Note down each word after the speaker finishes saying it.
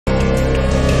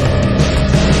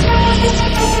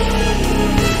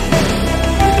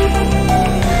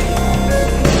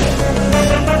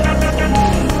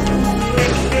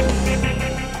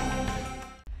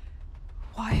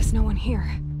here.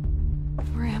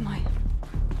 Where am I?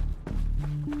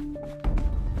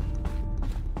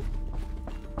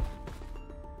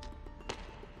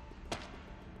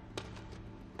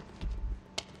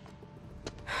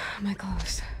 My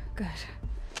clothes. Good.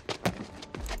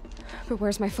 But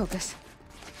where's my focus?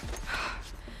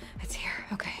 It's here.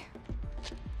 Okay.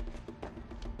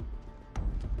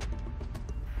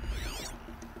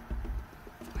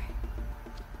 Wait.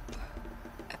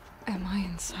 Am I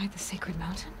inside the sacred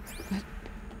mountain? But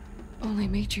only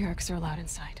matriarchs are allowed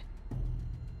inside.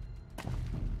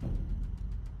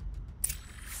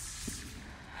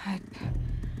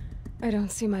 I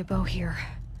don't see my bow here.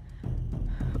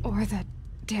 Or that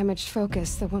damaged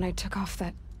focus, the one I took off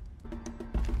that...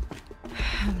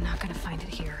 I'm not gonna find it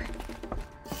here.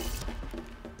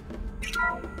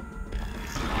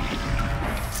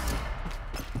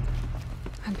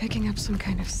 I'm picking up some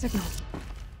kind of signal.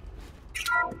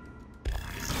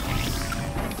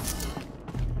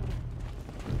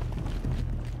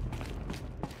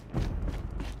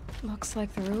 Looks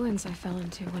like the ruins I fell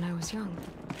into when I was young.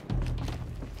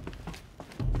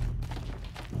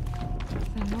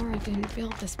 The Nora didn't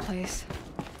build this place.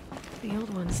 The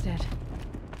old ones did.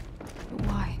 But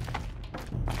why?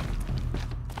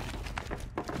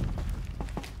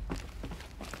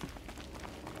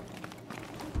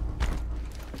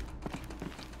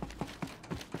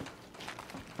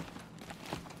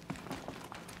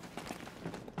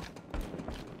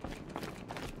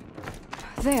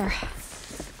 There.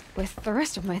 With the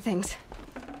rest of my things.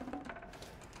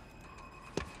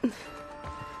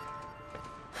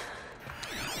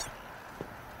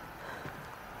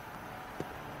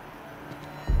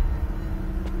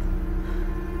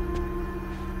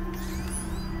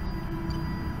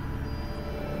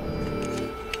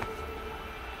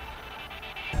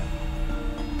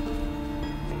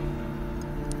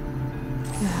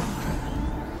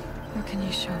 What can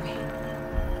you show me?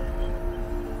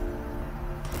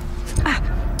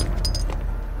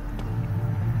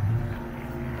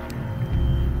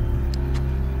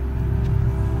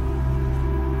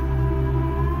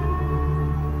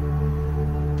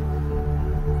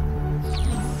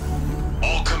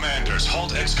 All commanders,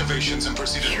 halt excavations and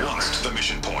proceed at once to the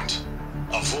mission point.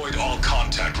 Avoid all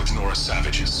contact with Nora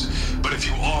savages, but if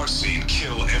you are seen,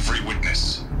 kill every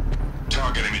witness.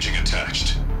 Target imaging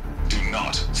attached. Do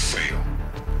not fail.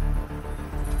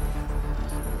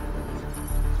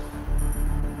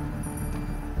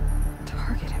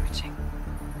 Target imaging.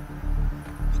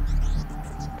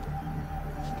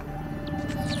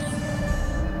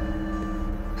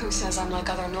 Who says I'm like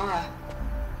other Nora?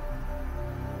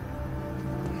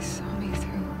 They saw me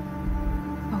through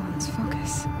Owen's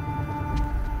focus.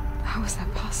 How is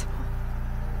that possible?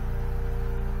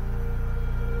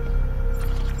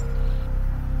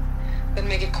 Then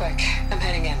make it quick. I'm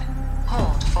heading in.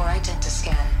 Hold for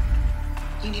identiscan.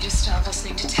 You need to stop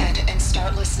listening to Ted and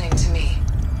start listening to me.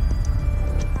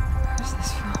 Where's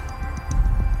this from?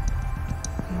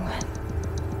 And when?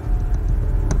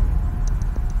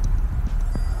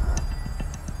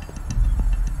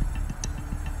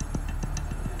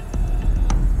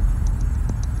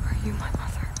 Are you my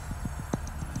mother?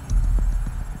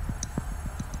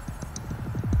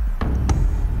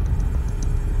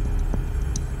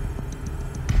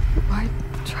 Why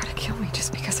try to kill me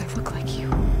just because I look like you?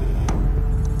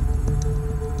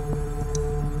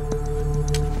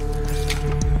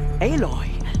 Aloy,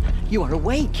 you are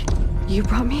awake. You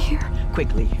brought me here?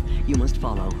 Quickly, you must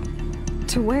follow.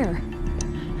 To where?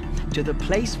 To the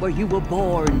place where you were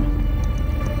born.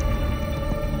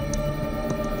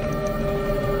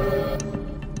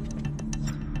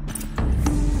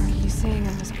 Are you saying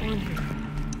I was born here?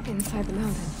 Inside the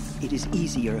mountain? It is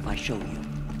easier if I show you.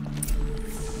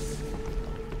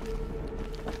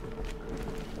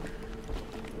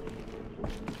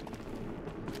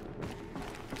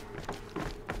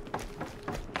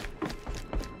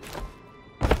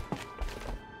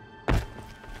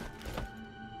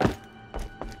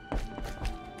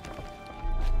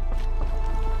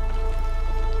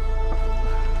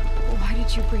 Why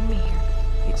did you bring me here?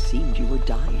 It seemed you were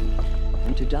dying,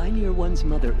 and to die near one's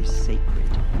mother is sacred.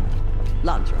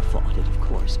 Lansra fought it, of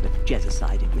course, but Jezza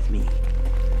sided with me.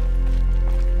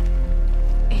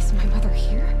 Is my mother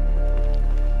here?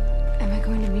 Am I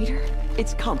going to meet her?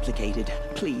 It's complicated.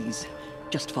 Please,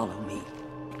 just follow me.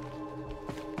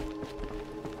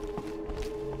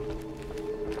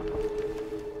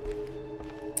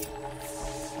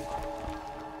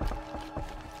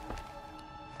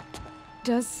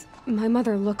 Does my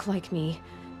mother look like me,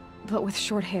 but with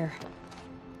short hair?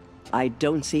 I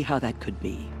don't see how that could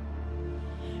be.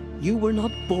 You were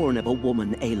not born of a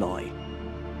woman, Aloy.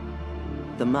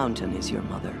 the mountain is your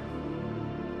mother.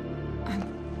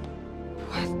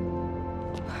 What?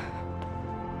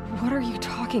 What are you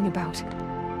talking about?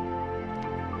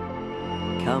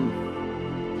 Come.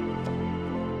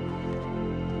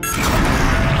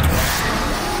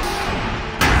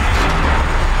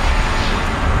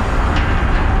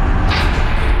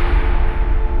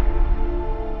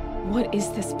 What is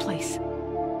this place?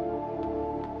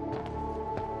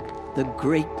 The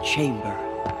great chamber,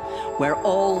 where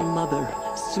All-Mother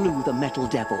slew the metal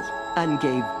devil and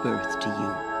gave birth to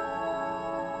you.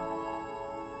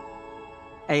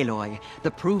 Aloy,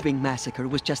 the Proving Massacre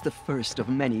was just the first of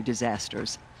many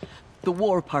disasters. The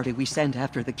war party we sent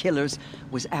after the killers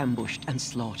was ambushed and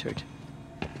slaughtered.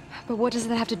 But what does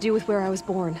that have to do with where I was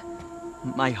born?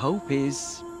 My hope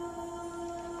is...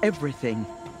 everything.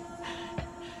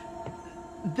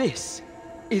 This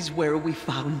is where we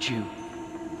found you.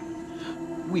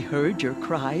 We heard your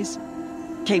cries,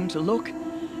 came to look,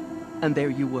 and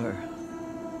there you were.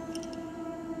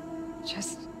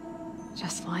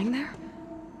 Just lying there?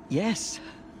 Yes.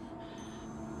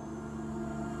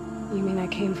 You mean I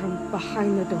came from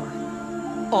behind the door?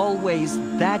 Always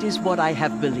that is what I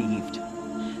have believed.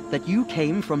 That you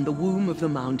came from the womb of the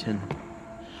mountain.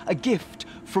 A gift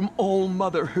from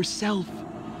All-Mother herself.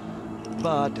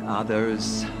 But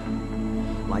others,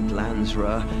 like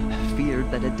Lansra, feared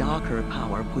that a darker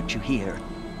power put you here.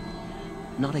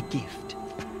 Not a gift,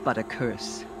 but a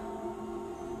curse.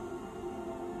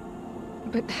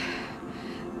 But...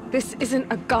 this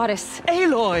isn't a goddess.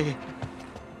 Aloy!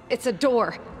 It's a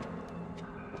door.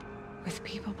 With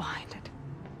people behind it.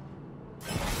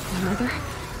 My mother?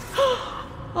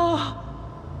 Oh!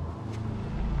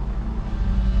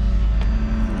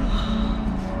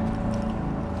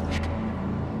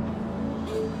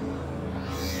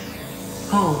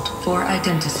 Hold for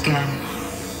identiscan.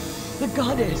 The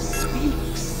goddess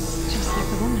speaks. Just like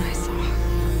the woman I saw.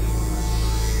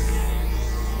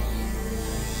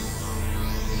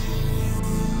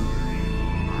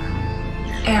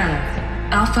 Error.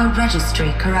 Alpha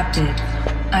registry corrupted.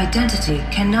 Identity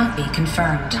cannot be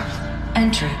confirmed.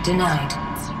 Entry denied.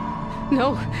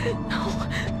 No, no.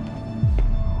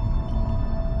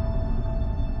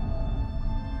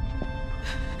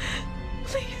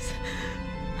 Please.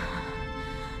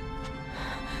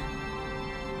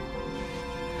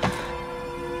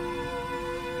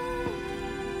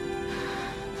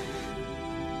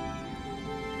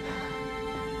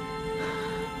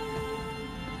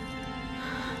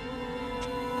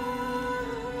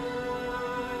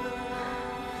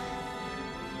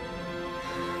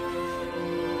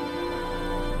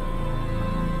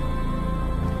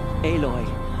 Aloy,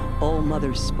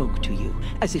 All-Mother spoke to you,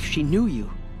 as if she knew you.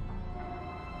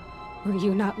 Were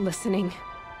you not listening?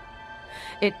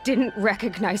 It didn't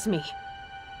recognize me.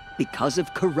 Because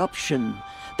of corruption.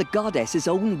 The goddess's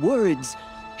own words.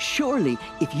 Surely,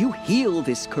 if you heal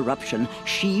this corruption,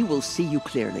 she will see you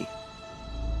clearly.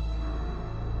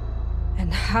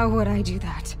 And how would I do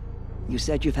that? You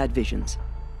said you've had visions.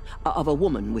 Of a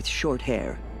woman with short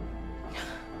hair.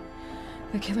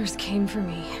 The killers came for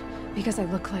me, because I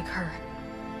look like her.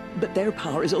 But their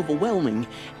power is overwhelming.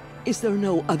 Is there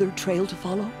no other trail to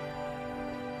follow?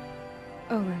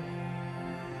 Owen.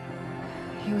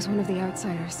 He was one of the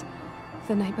outsiders.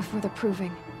 The night before the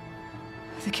Proving.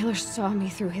 The killers saw me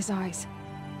through his eyes.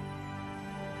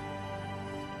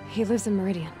 He lives in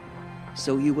Meridian.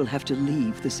 So you will have to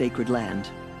leave the sacred land.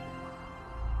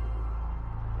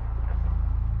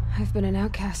 I've been an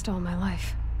outcast all my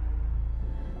life.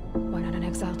 Why not an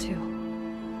exile too?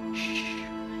 Shh.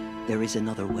 There is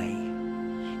another way.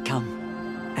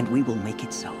 Come, and we will make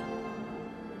it so.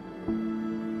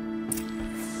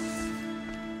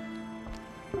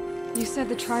 You said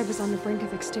the tribe was on the brink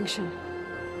of extinction.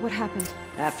 What happened?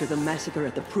 After the massacre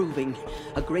at the Proving,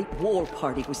 a great war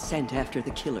party was sent after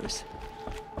the killers.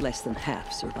 Less than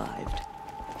half survived.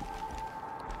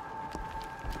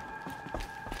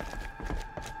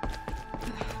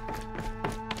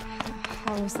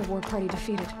 How was the war party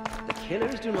defeated? The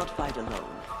killers do not fight alone.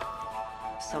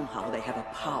 Somehow they have a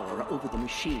power over the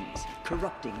machines,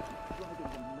 corrupting, driving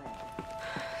them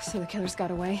mad. So the killers got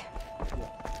away?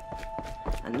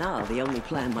 And now the only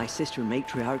plan my sister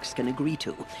matriarchs can agree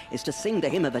to is to sing the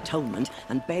Hymn of Atonement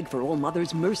and beg for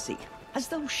All-Mother's mercy. As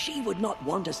though she would not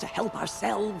want us to help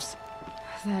ourselves.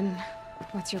 Then,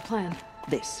 what's your plan?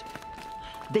 This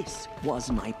was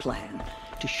my plan.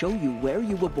 To show you where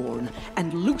you were born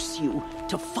and loose you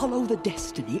to follow the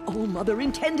destiny All-Mother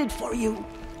intended for you.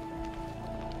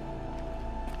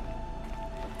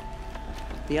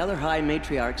 The other High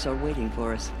Matriarchs are waiting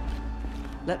for us.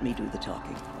 Let me do the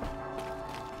talking.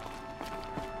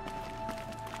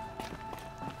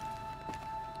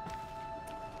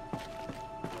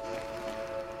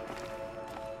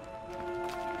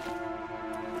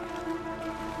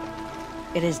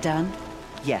 It is done?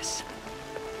 Yes.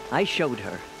 I showed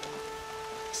her.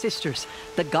 Sisters,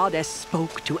 the goddess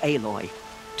spoke to Aloy.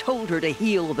 Told her to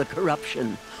heal the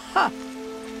corruption. Ha!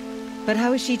 But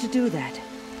how is she to do that?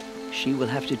 She will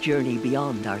have to journey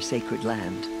beyond our sacred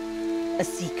land. A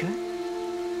seeker?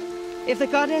 If the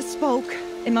goddess spoke,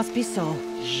 it must be so.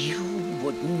 You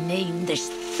would name this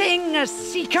thing a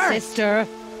seeker? Sister!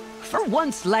 For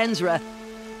once, Lansra,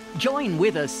 join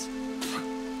with us.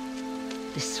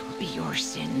 This will be your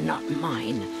sin, not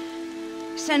mine.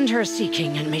 Send her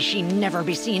seeking, and may she never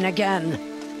be seen again.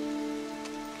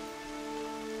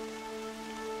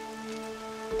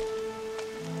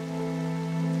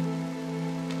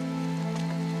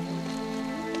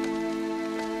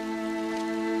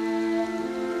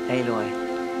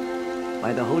 Aloy,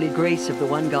 by the holy grace of the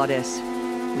one goddess,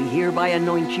 we hereby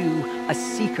anoint you a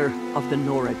seeker of the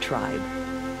Nora tribe.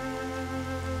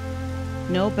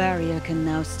 No barrier can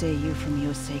now stay you from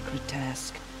your sacred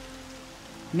task.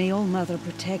 May All Mother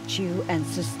protect you and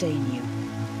sustain you.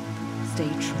 Stay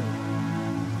true.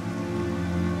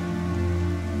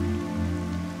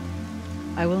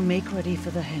 I will make ready for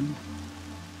the hymn.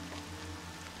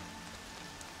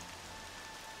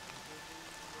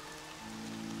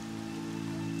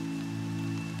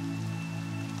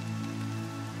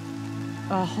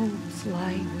 Our hopes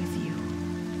lie with you.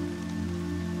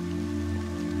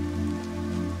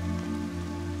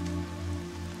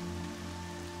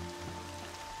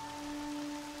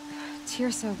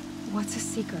 Tirsa, what's a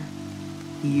seeker?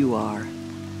 You are.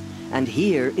 And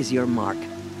here is your mark.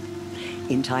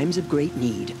 In times of great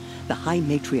need, the High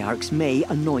Matriarchs may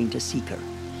anoint a seeker.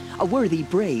 A worthy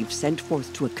brave sent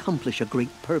forth to accomplish a great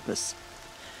purpose.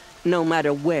 No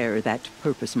matter where that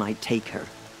purpose might take her.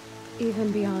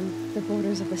 Even beyond the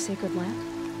borders of the sacred land?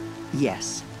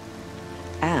 Yes.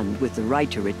 And with the right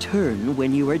to return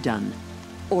when you are done,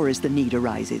 or as the need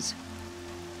arises.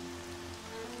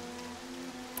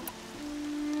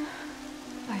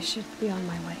 I should be on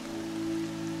my way.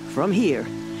 From here,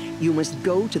 you must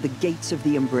go to the gates of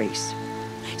the Embrace.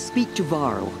 Speak to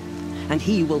Varl, and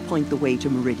he will point the way to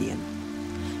Meridian.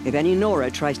 If any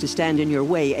Nora tries to stand in your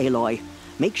way, Aloy,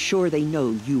 make sure they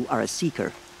know you are a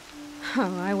seeker.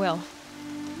 Oh, I will.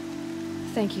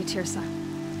 Thank you, Tirsa,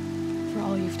 for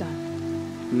all you've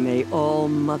done. May All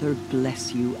Mother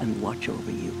bless you and watch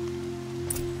over you.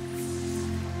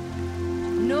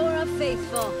 Nora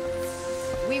faithful,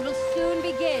 we will soon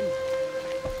begin.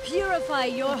 Purify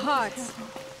your hearts.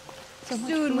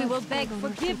 Soon we will beg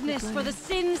forgiveness for the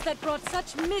sins that brought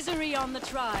such misery on the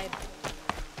tribe.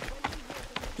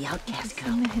 The outcast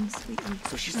girl. Him sweetly.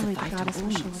 So she's Surely survived the her goddess will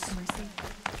show wounds. us mercy.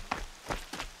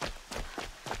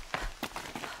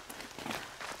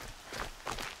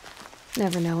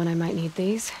 Never know when I might need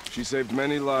these. She saved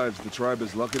many lives. The tribe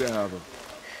is lucky to have her.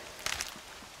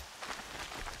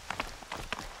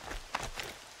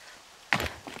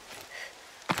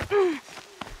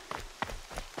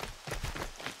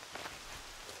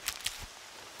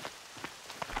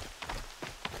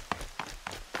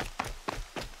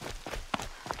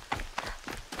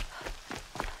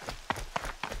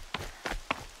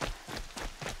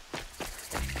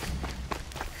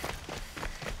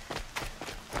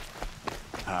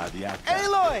 The outcast.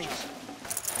 Aloy!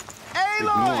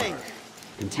 Aloy!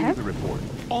 Continue the report.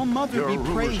 All Mother There be are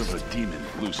rumors praised. of a demon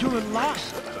loose. You're in the alive.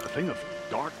 place. A thing of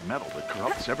dark metal that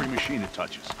corrupts every machine it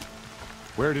touches.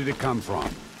 Where did it come from?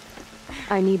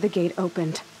 I need the gate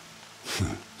opened.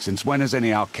 Since when has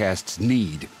any outcast's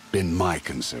need been my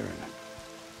concern?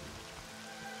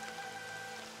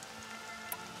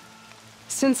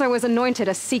 Since I was anointed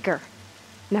a seeker.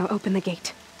 Now open the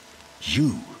gate.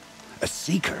 You? A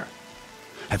seeker?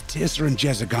 Have Tirsa and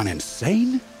Jezza gone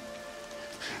insane?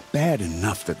 Bad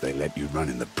enough that they let you run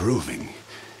in the proving.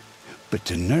 But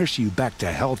to nurse you back to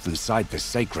health inside the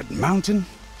sacred mountain?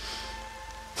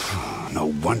 No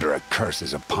wonder a curse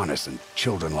is upon us and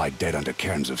children lie dead under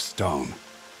cairns of stone.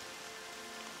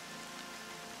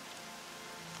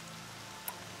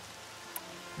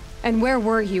 And where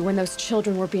were you when those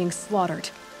children were being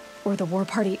slaughtered? Or the war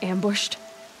party ambushed?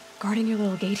 Guarding your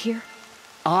little gate here?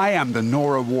 I am the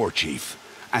Nora war chief,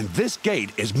 and this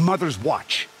gate is Mother's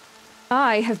watch.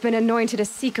 I have been anointed a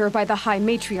seeker by the High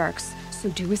Matriarchs, so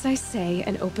do as I say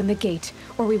and open the gate,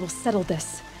 or we will settle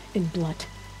this in blood.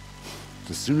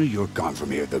 The sooner you're gone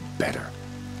from here, the better.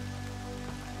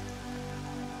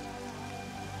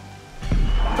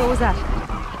 What was that?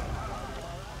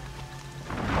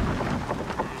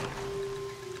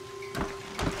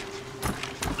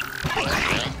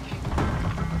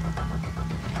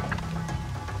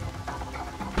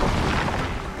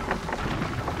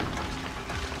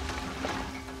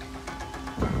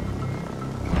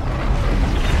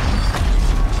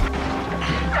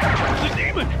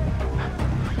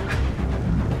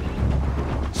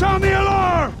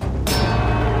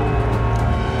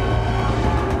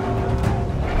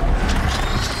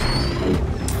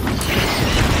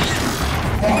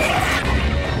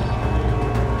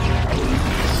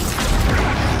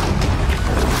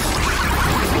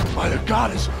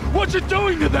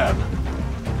 doing to them?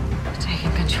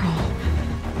 Taking control.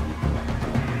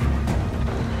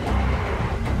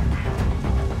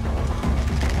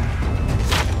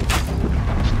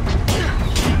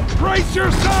 Brace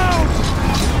yourselves!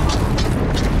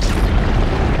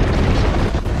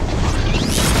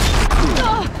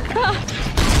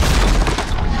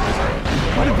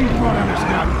 What have you brought on us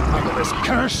now, under this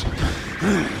curse?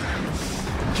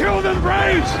 Kill them,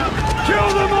 Braves! Kill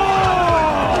them all!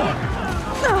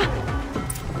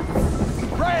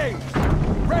 Braves,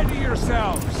 ready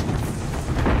yourselves!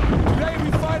 Today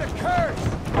we fight a curse!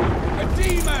 A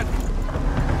demon!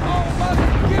 Oh, Mother,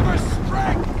 give us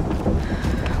strength!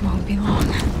 Won't be long.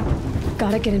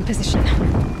 Gotta get in position.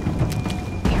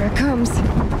 Here it comes.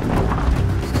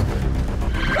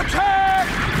 Attack!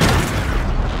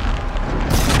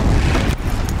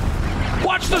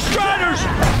 Watch the Striders!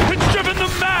 It's driven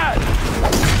them mad!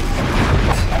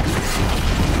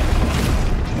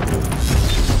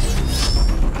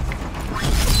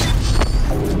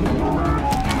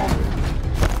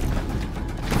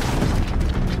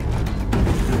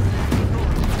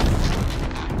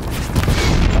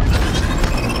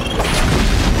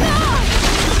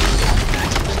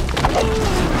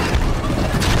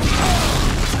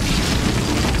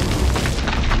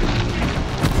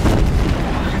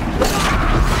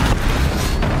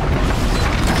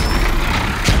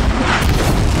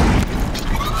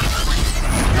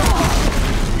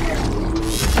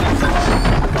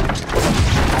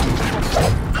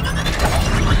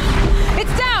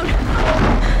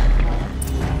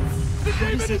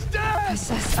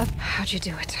 How'd you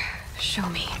do it? Show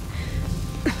me.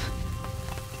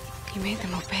 You made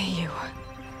them obey you.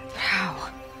 But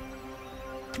how?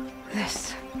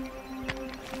 This.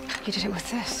 You did it with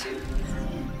this.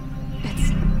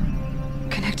 It's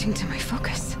connecting to my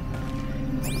focus.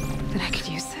 Then I could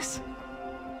use this.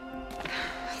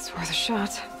 It's worth a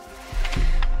shot.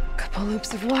 Couple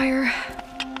loops of wire.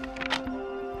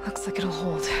 Looks like it'll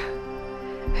hold.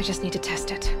 I just need to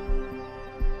test it.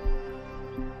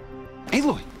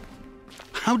 Aloy!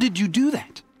 How did you do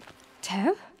that?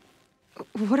 Teb?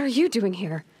 What are you doing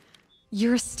here?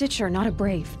 You're a Stitcher, not a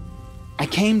Brave. I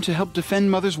came to help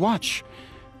defend Mother's Watch.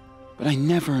 But I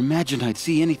never imagined I'd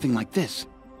see anything like this.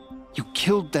 You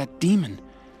killed that demon.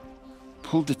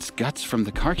 Pulled its guts from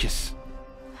the carcass.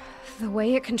 The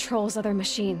way it controls other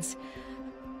machines.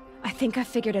 I think I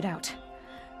figured it out.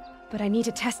 But I need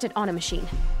to test it on a machine.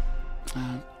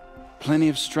 Plenty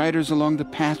of Striders along the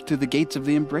path to the gates of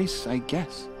the Embrace, I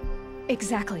guess.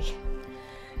 Exactly.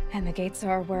 And the gates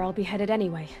are where I'll be headed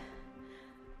anyway.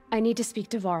 I need to speak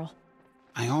to Varl.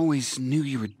 I always knew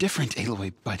you were different,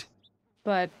 Aloy, but...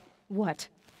 But what?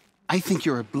 I think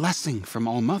you're a blessing from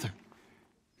All-Mother.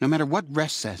 No matter what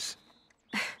Resh says.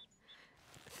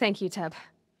 Thank you, Teb.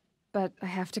 But I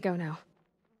have to go now.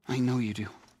 I know you do.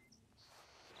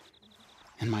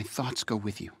 And my thoughts go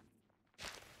with you.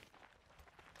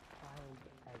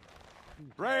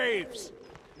 Braves!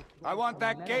 I want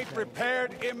that gate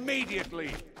repaired immediately.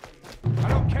 I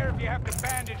don't care if you have to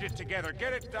bandage it together.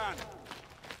 Get it done.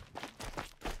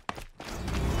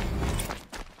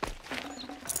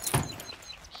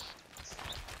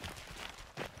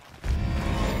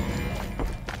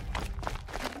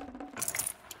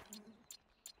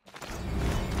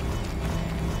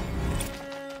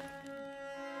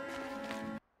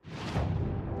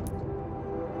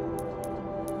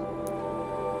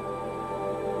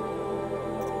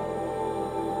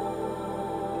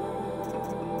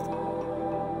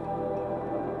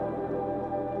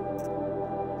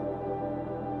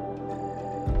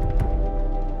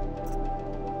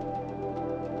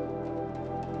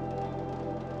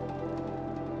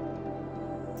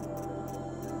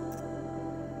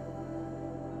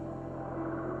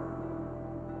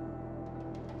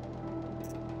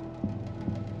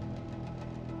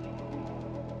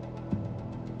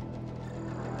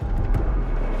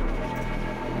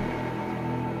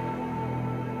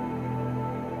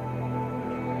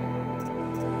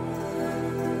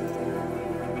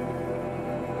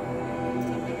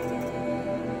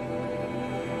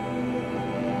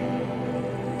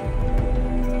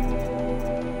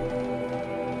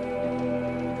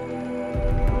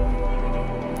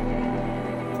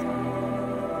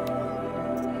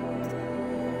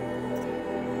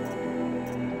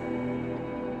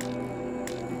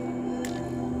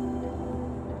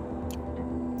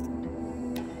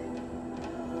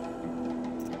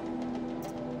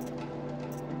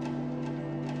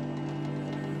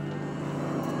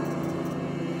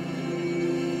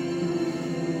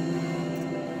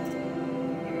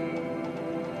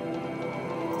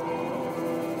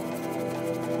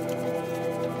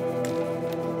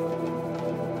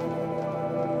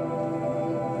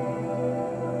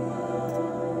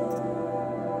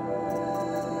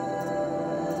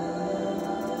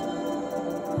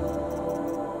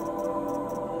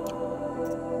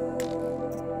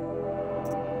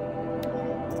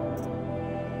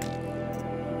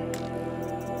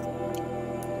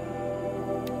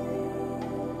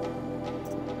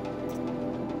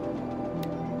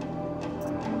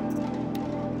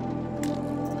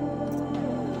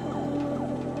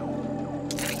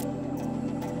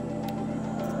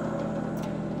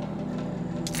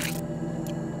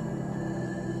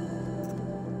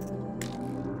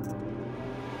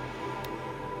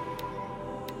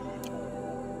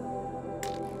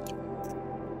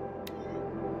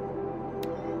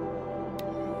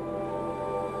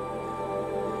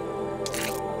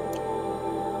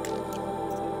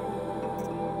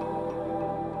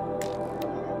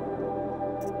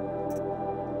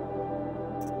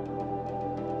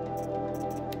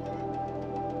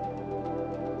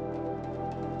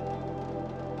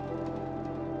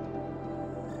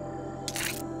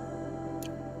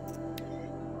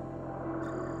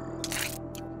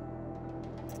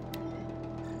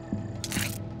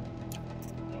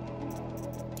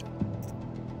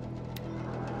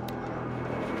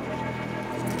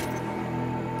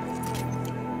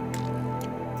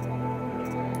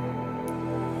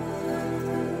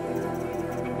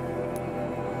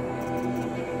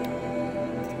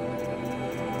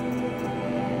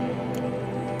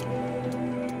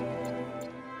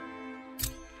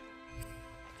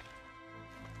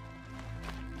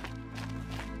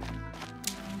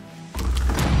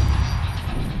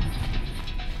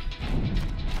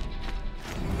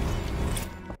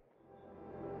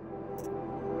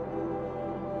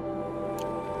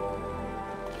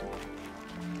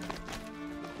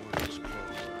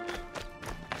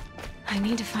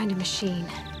 need to find a machine.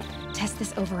 Test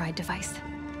this override device.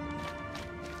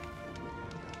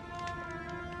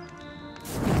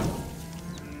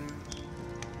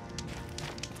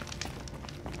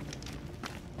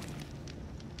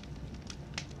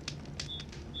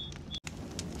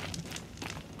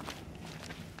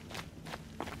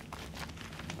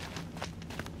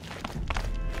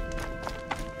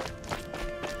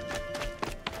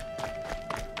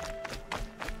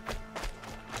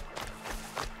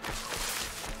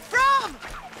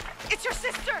 It's your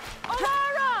sister,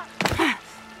 Alara!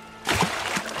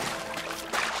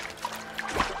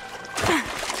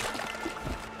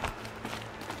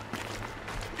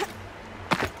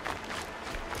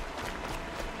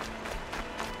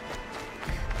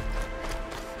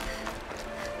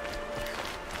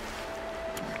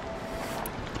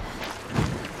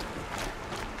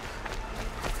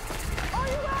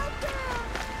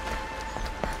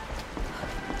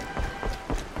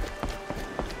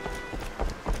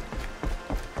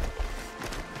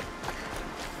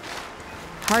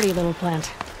 Hardy little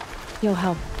plant. You'll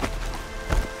help.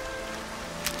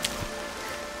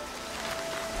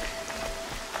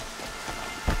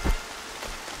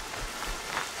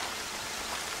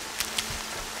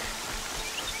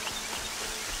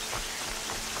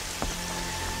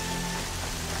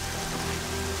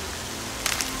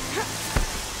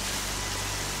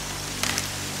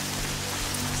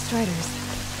 Striders.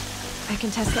 I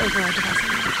can test the override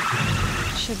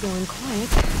device. Should go in quiet,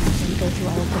 then go through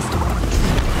all of this tomorrow.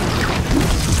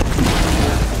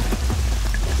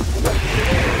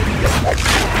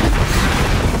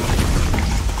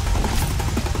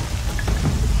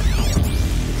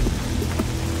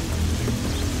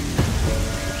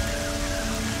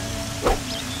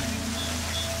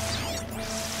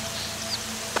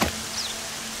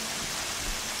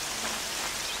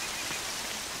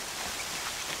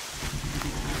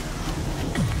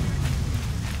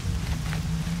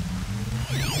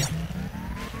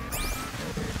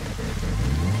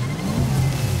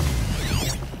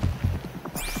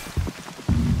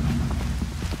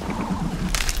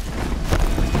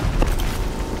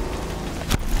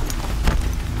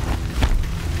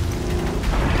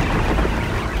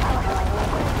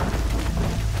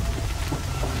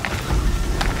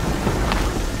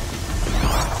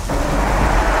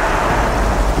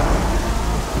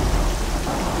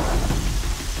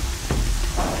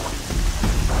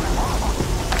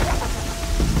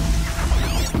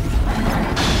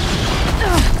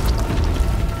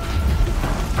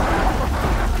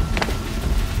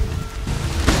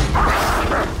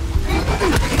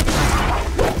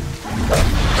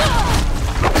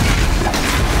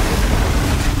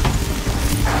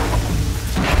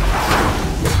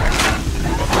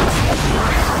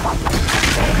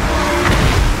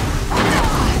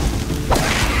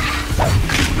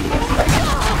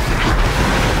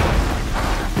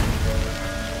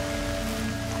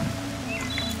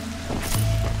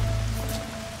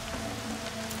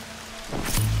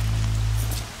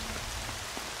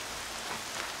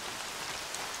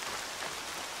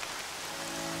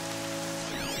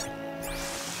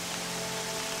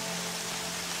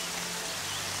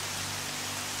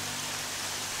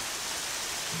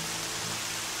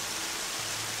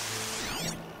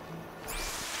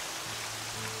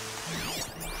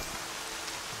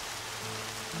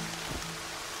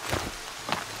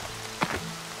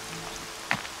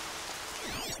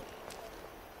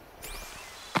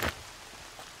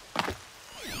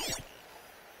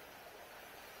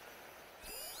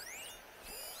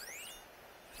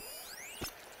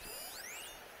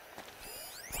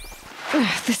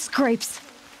 Ugh, the scrapes.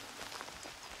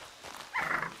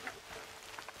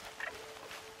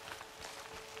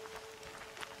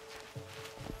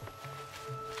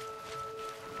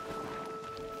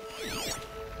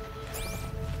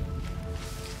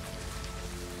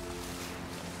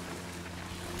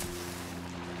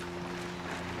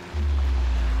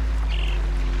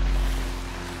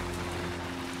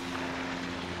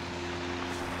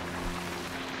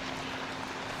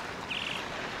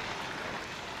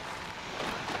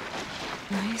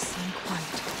 Nice and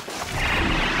quiet.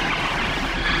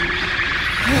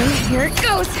 Okay, here it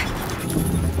goes!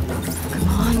 Come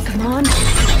on, come on.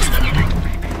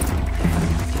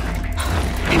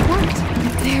 It worked!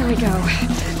 There we go.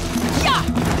 Yeah!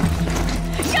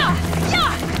 Yeah!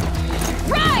 Yeah!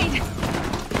 Ride!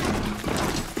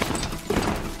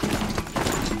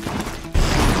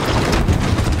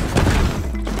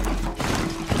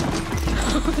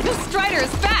 This Strider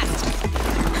is fast!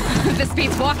 This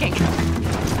beats walking.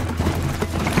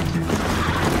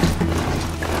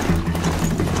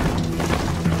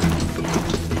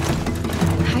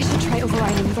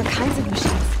 Overriding other kinds of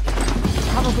machines.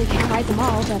 probably can't ride them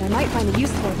all, but I might find a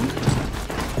use for them.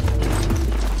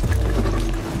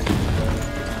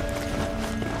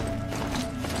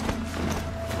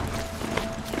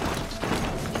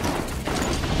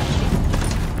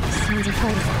 Sounds of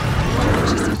fighting.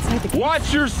 Just outside the gate.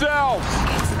 Watch yourselves!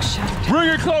 Gates look shuttered. Bring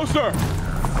it closer!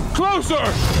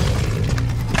 Closer!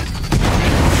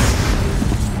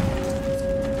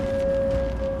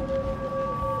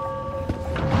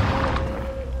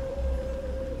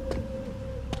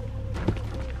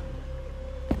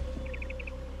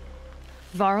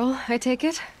 Varl, I take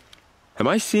it? Am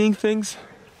I seeing things?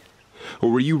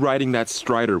 Or were you riding that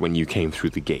strider when you came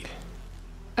through the gate?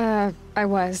 I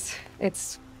was.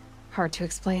 It's hard to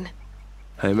explain.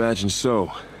 I imagine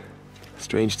so.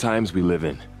 Strange times we live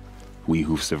in. We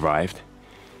who've survived.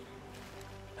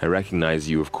 I recognize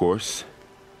you, of course.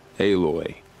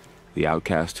 Aloy, the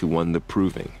outcast who won the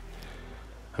proving.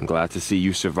 I'm glad to see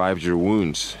you survived your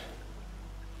wounds.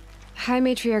 High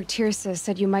Matriarch Tirsa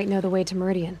said you might know the way to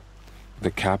Meridian. The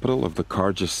capital of the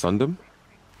Carja Sundom?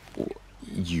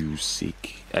 You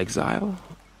seek exile?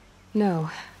 No.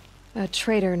 A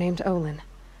traitor named Olin.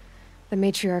 The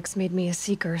Matriarchs made me a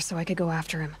seeker so I could go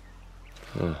after him.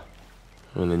 Huh.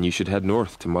 Well, then you should head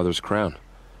north to Mother's Crown.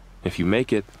 If you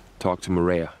make it, talk to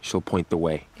Maria. She'll point the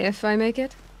way. If I make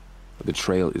it? The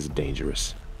trail is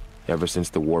dangerous. Ever since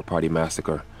the War Party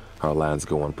massacre, our lands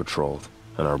go unpatrolled,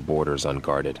 and our borders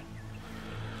unguarded.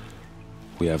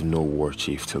 We have no war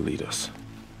chief to lead us.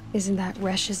 Isn't that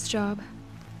Resh's job?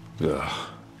 Ugh.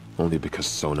 Only because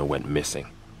Sona went missing.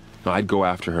 I'd go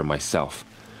after her myself,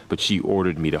 but she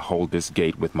ordered me to hold this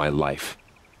gate with my life.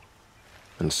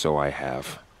 And so I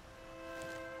have.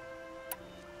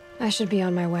 I should be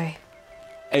on my way.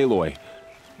 Aloy,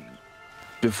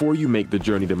 before you make the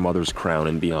journey to Mother's Crown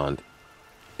and beyond,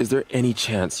 is there any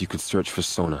chance you could search for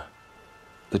Sona?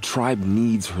 The tribe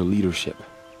needs her leadership.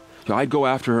 I'd go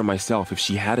after her myself if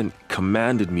she hadn't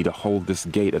commanded me to hold this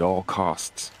gate at all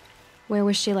costs. Where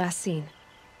was she last seen?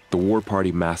 The War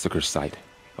Party massacre site.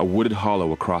 A wooded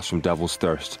hollow across from Devil's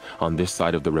Thirst, on this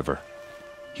side of the river.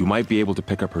 You might be able to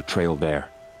pick up her trail there.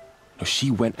 Now,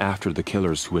 she went after the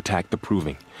killers who attacked the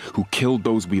Proving, who killed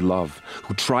those we love,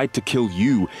 who tried to kill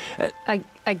you.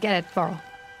 I get it, Varl.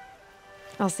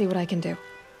 I'll see what I can do.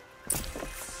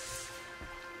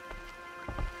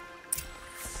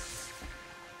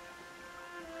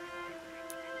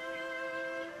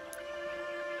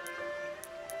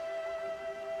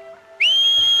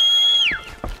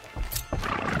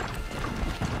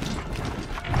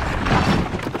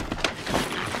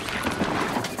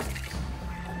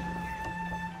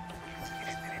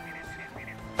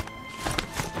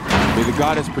 May the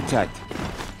goddess protect.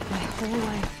 My whole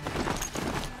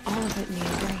life, all of it in the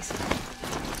embrace.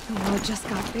 The world just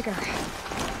got bigger.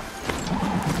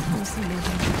 Mostly more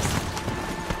dangerous.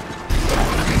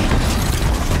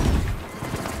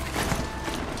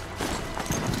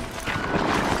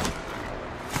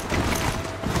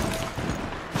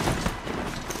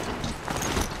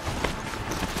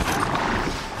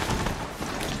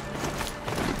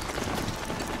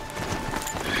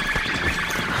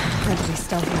 Had to be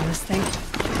stealthy on this thing.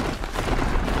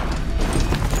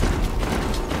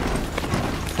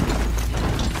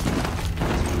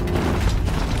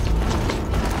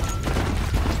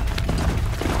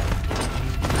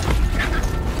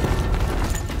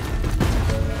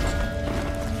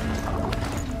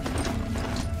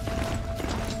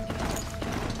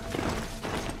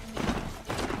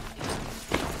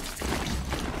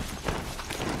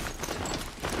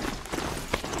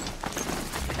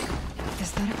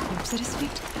 Is that a corpse at his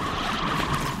feet?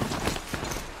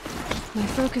 My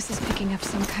focus is picking up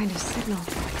some kind of signal.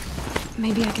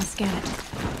 Maybe I can scan it.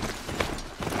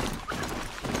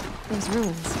 Those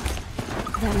ruins.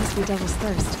 That must be Devil's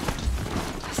Thirst.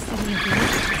 A city of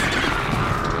legends.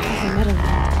 Heavy metal.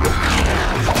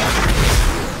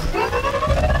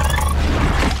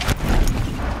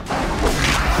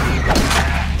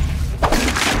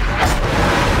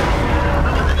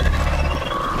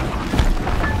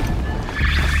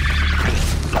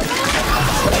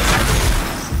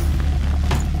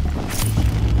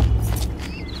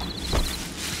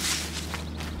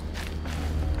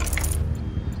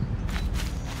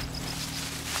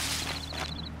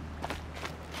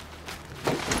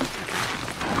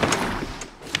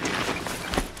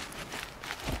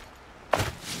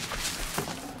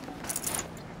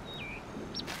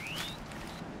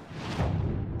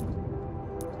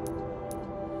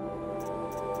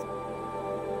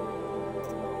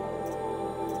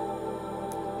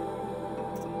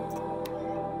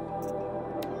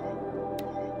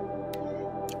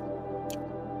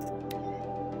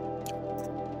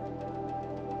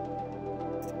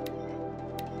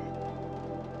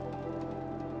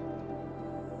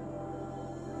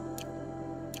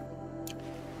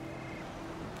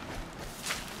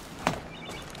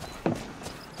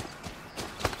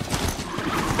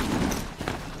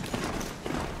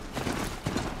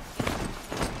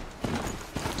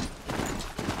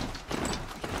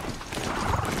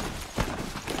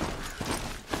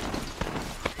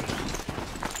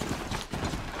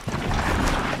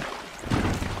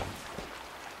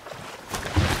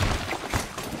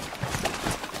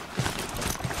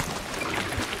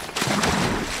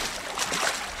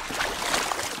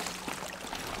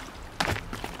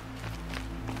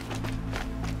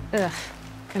 Ugh.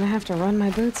 Gonna have to run my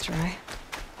boots dry.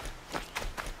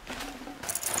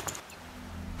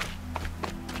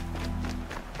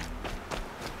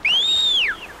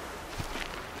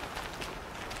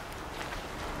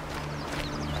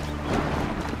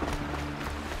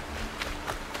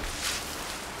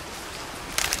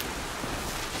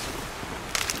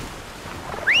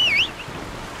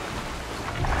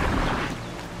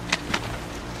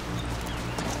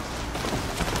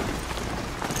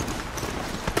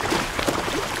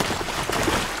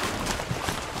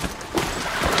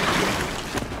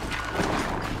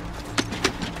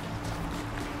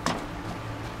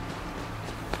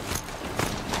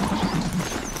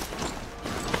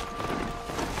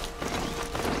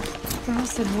 Girl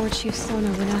said War Chief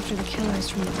Sona went after the killers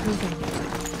from the Proving.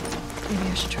 Maybe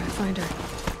I should try to find her.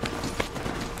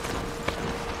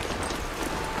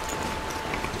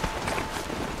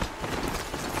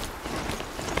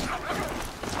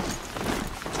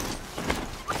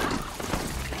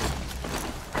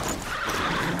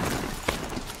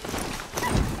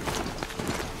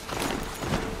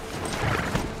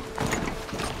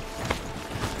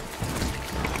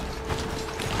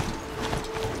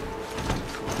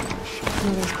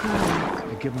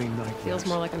 Give me nightmares. Feels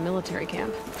more like a military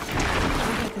camp.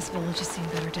 I bet this village has seen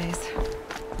better days.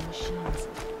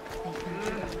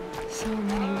 So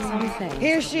many things.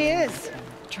 Here she is.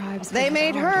 Tribes. They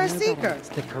made her a seeker. It's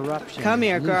the corruption. Come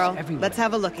here, girl. Everywhere. Let's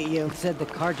have a look at you. It said the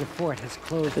Karja fort has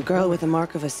closed. The girl with the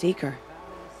mark of a seeker.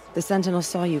 The Sentinel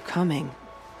saw you coming.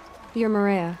 You're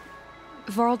Maria.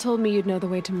 Varl told me you'd know the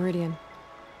way to Meridian.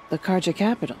 The Karja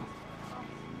capital.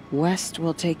 West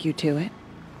will take you to it.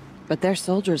 But their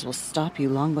soldiers will stop you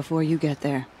long before you get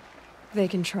there. They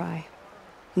can try.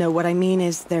 No, what I mean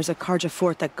is there's a Karja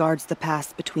fort that guards the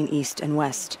pass between East and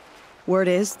West. Word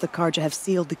is, the Karja have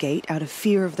sealed the gate out of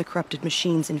fear of the corrupted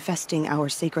machines infesting our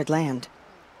sacred land.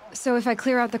 So if I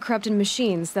clear out the corrupted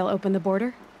machines, they'll open the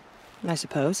border? I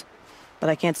suppose. But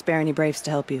I can't spare any braves to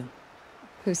help you.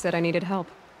 Who said I needed help?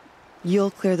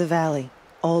 You'll clear the valley,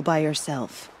 all by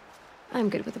yourself. I'm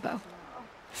good with a bow.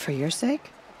 For your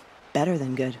sake? Better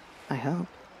than good, I hope.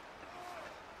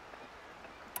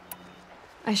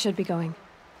 I should be going.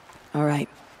 All right.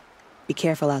 Be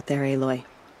careful out there, Aloy.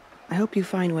 I hope you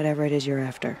find whatever it is you're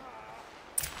after.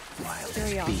 Wild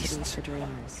beasts. For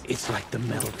dreamers. It's like the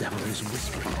metal devil is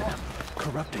whispering to them,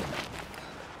 corrupting them.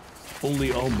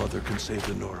 Only All-Mother can save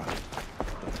the Nora.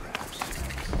 But perhaps...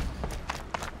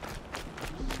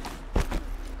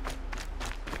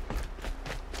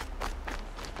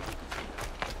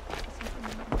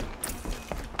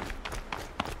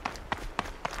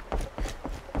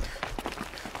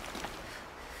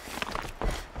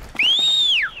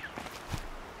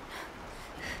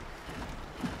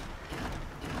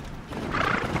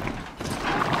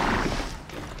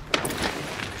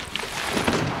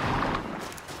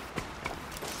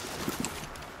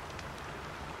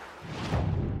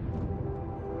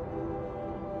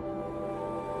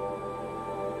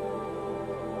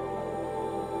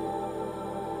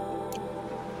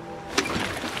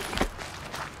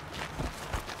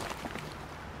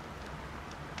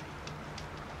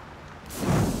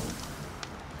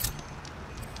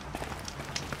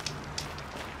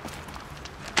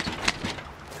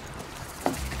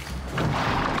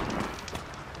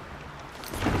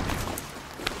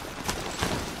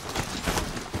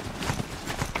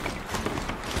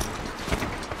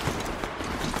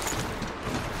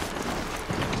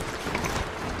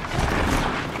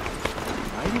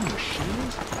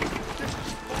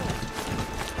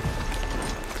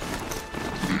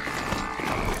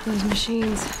 Those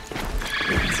machines.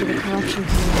 You can see the corruption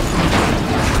coming.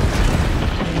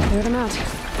 Clear them out.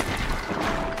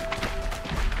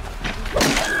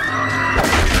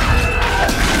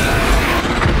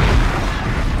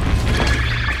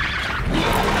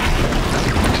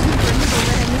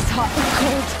 This hot and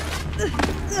cold.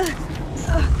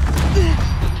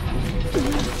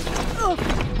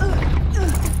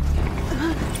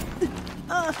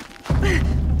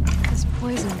 This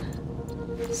poison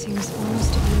seems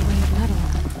almost to be a way of metal.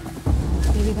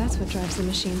 Maybe that's what drives the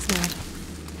machines mad.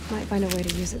 Might find a way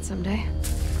to use it someday.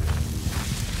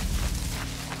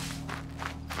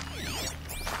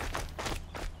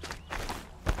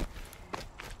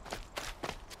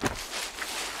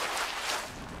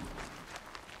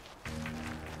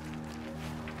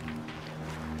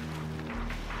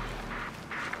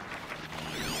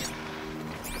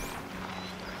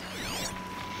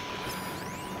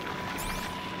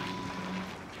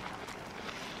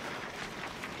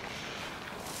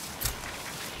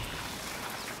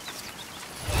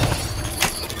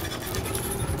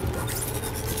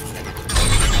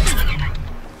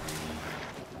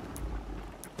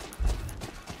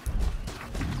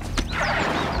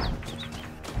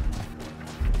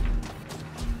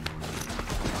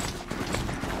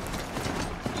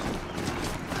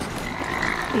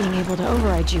 Being able to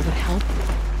override you would help.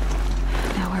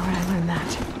 Now where would I learn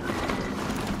that?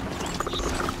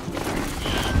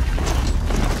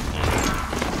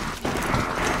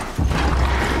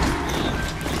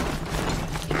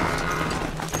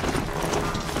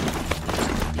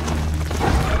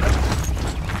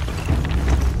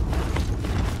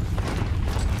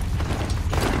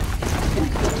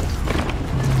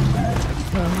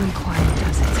 Slow and quiet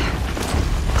does it.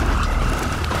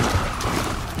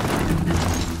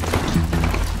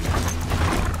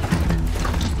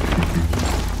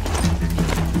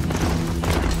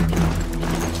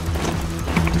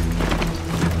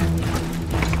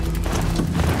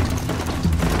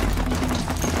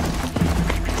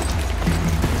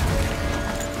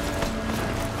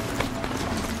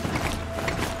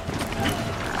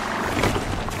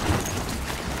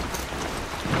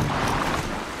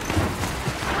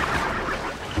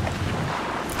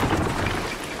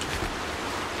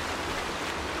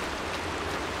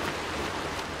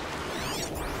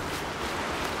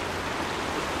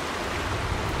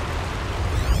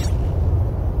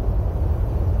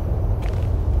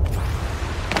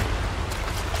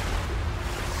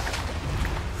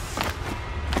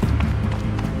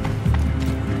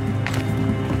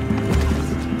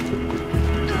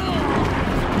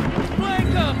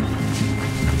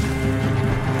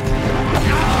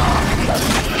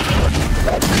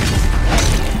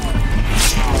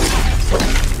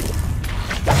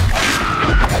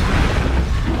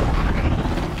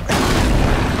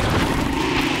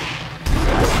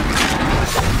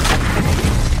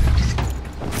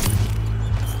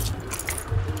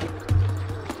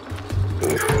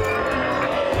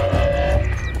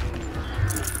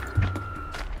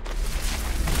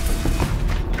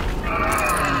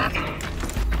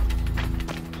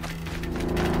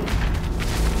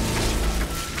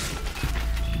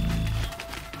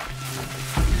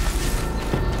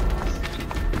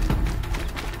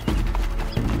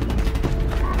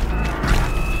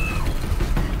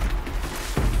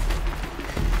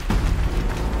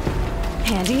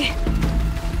 Handy.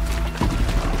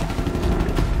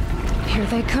 Here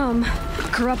they come.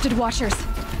 Corrupted Watchers.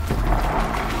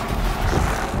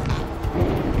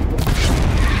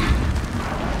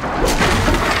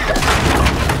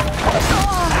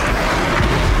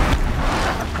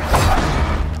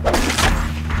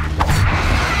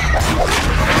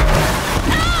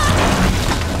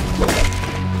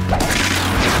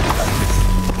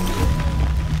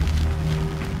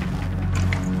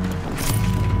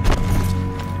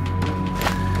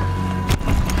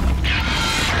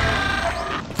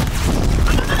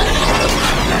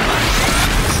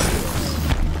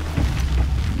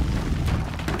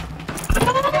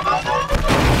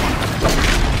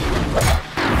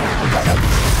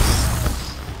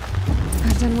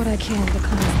 I can to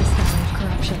cleanse this valley of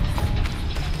corruption.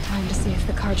 Time to see if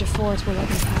the Carja Fort will let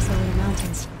me pass over the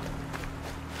mountains.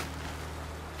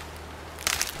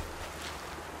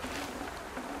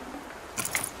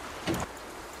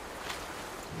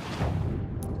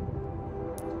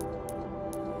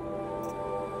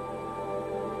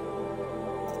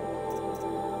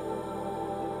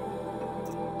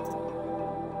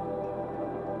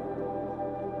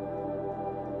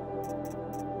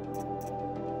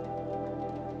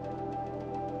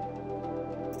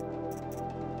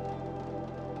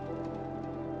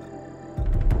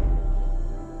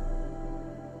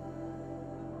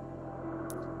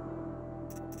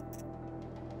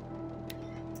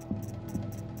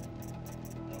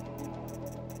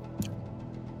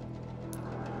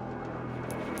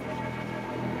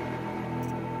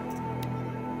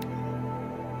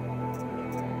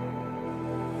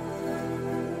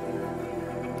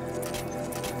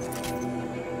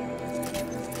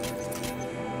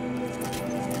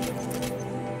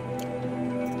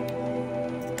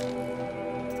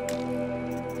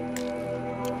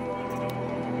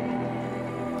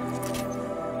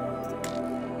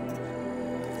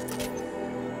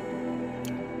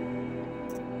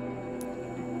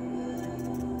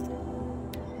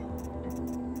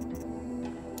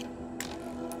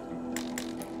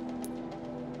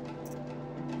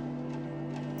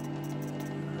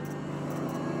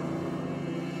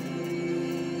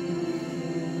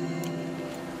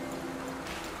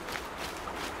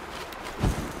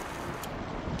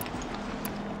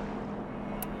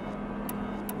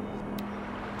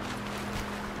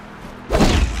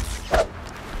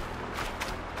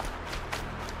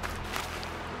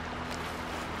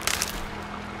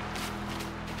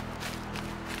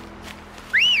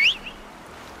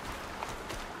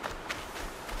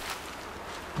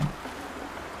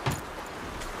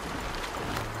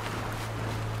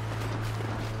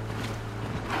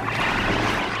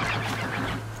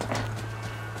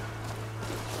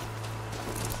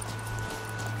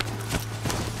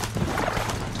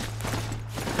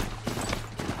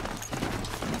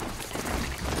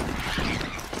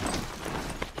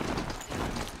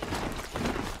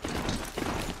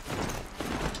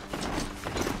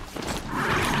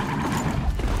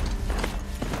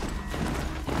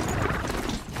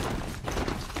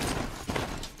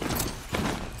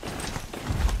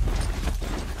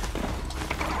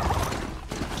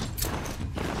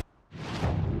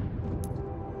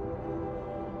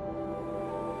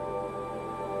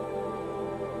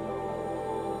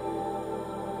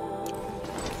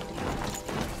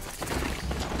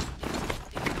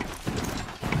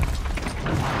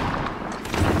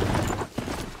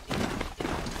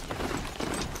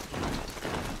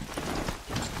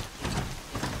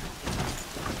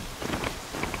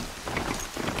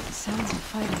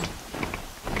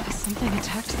 Something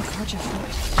attacked the Karja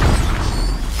fort.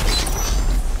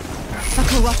 A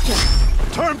corruptor.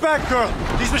 Turn back, girl!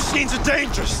 These machines are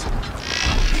dangerous!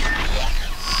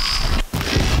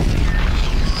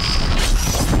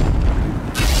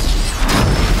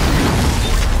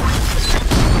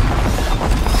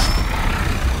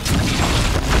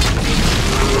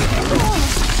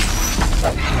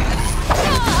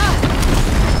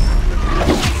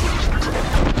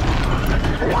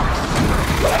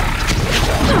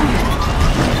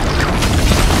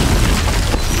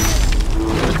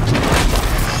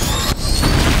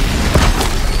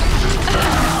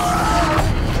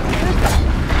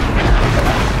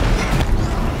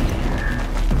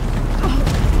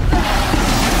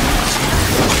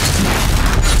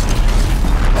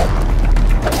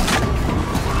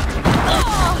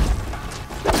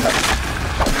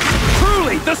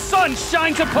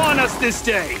 Shines upon us this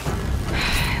day!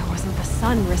 It wasn't the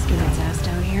sun risking its ass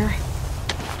down here.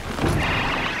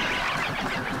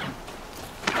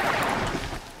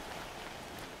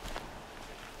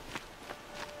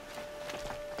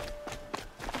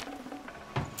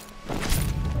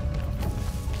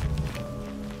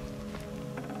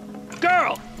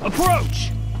 Girl,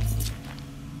 approach!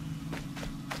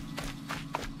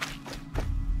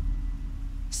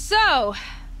 So,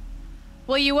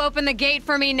 will you open the gate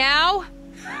for me now?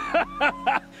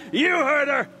 You heard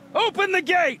her! Open the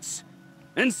gates!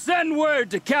 And send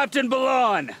word to Captain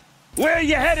Bygone! Where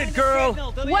you headed,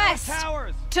 girl? West!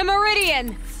 To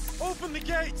Meridian! Open the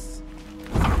gates!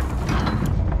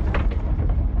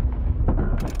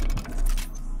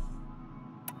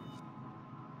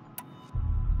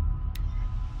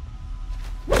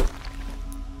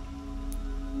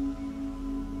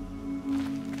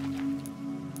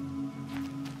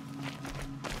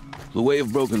 The Way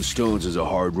of Broken Stones is a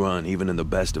hard run, even in the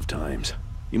best of times.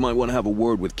 You might want to have a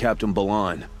word with Captain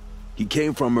Bygone. He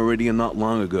came from Meridian not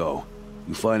long ago.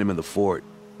 You find him in the fort,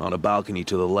 on a balcony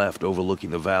to the left overlooking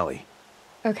the valley.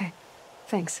 Okay,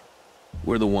 thanks.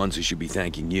 We're the ones who should be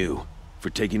thanking you for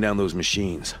taking down those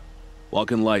machines.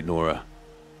 Walk in light, Nora.